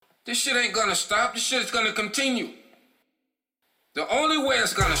This shit ain't gonna stop. This shit is gonna continue. The only way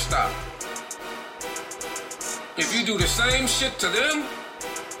it's gonna stop, if you do the same shit to them,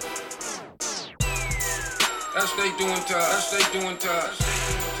 that's they doing to us. That's they doing to us.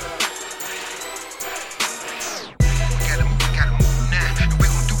 We gotta move now. We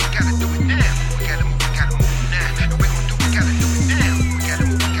gon' do, we gotta do it now. We gotta move now. We gon' do, we gotta do it now. We gotta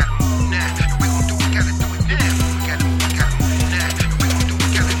move now. We gon' do, we gotta do it now. We gotta move now. We gon' do, we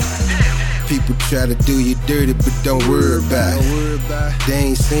gotta do it now. People try to do you dirty, but don't worry about it.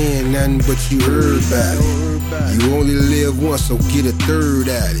 They ain't saying nothing, but you heard about it. You only live once, so get a third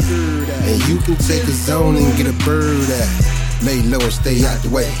at it. And you can take a zone and get a bird at it. Lay low and stay out the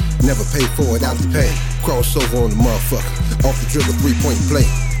way. Never pay for it out the pay. Crossover on the motherfucker. Off the dribble, 3-point play.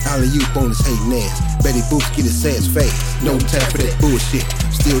 Alley-oop on his hating ass. Betty Boots get his ass face. No time for that bullshit.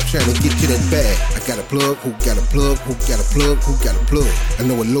 Still trying to get to that bag. I got a plug, who got a plug, who got a plug, who got a plug. I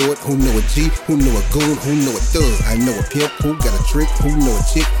know a lord, who know a G, who know a goon, who know a thug. I know a pimp, who got a trick, who know a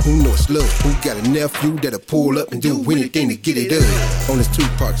chick, who know a slug. Who got a nephew that'll pull up and do anything to get it up. On this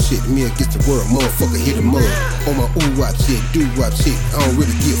Tupac shit, me against the world, motherfucker hit him up. On my ooh-wop shit, do-wop shit, I don't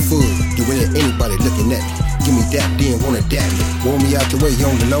really get fucked. You ain't anybody looking at me. Give me that, then wanna dap me. Want me out the way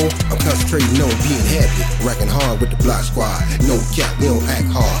on the low, I'm concentrating on being happy. Racking hard with the block squad, no cap, we don't act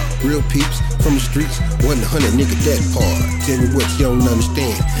hard. Real peeps from the streets, 100 nigga that part. Tell me what you don't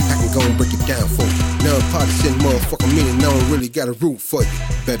understand, I can go and break it down for you. Non-partisan motherfucker, meaning I don't really got a root for you.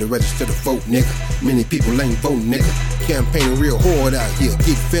 Better register to vote, nigga. Many people ain't voting, nigga. Campaigning real hard out here,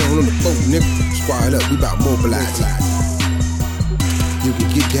 get found on the boat, nigga. Squad up, we bout mobilizing. You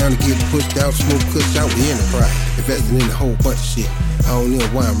can get down and get pushed out, smoke cuss out, we enterprise. Investing in a whole bunch of shit. I don't know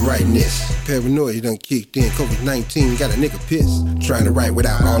why I'm writing this. Paranoia done kicked in, COVID-19 got a nigga pissed. Trying to write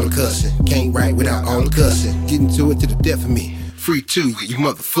without all the cussing. Can't write without all the cussing. Getting to it to the death of me. Free to you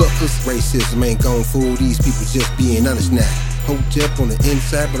motherfuckers. Racism ain't gon' fool these people, just being honest now. Hold up on the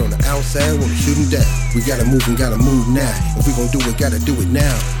inside, but on the outside, wanna shoot 'em down. We gotta move and gotta move now. If we gon' do it, gotta do it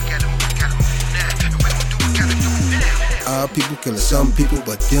now. All people killing some people,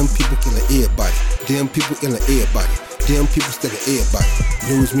 but them people killing everybody. Them people killing everybody. Them people stealing everybody.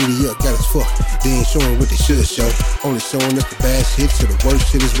 News media got us fucked. They ain't showing what they should show. Only showing us the bad shit, so the worst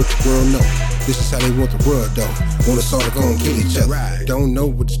shit is what the world know. This is how they want the world though. Want us all to go and kill each other. Don't know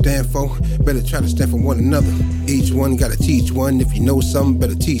what to stand for. Better try to stand for one another. Each one gotta teach one. If you know something,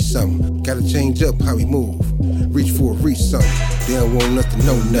 better teach something. Gotta change up how we move. Reach something. They don't want us to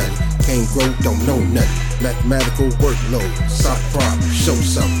know nothing. Can't grow, don't know nothing. Mathematical workload, solve problem, show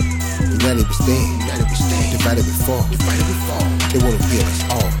something. United we stand, divided we fall. They wanna kill us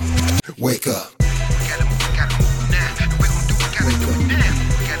all. Wake up. We gotta move now. We gon' do, we gotta do it now.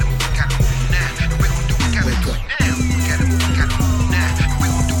 We gotta move now. We gon' do, we gotta do it now. We gotta move now. We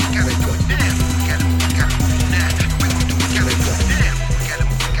gon' do, we gotta do it now. We gotta move now. We gon' do, we gotta do it now. We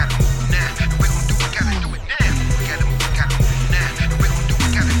gotta move now. We gon' do, we gotta do it now. We gotta move now. We gon' do, we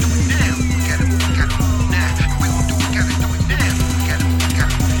gotta do it now. We gotta move now. We gon' do, we gotta do it now. We gotta move now. We gon' do, we gotta do it now.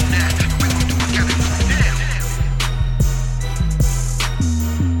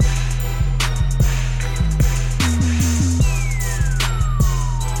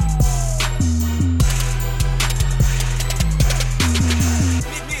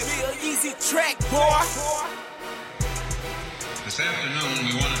 Track, boy. This afternoon,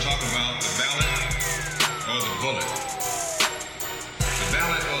 we want to talk about the ballot or the bullet. The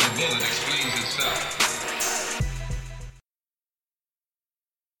ballot or the bullet explains itself.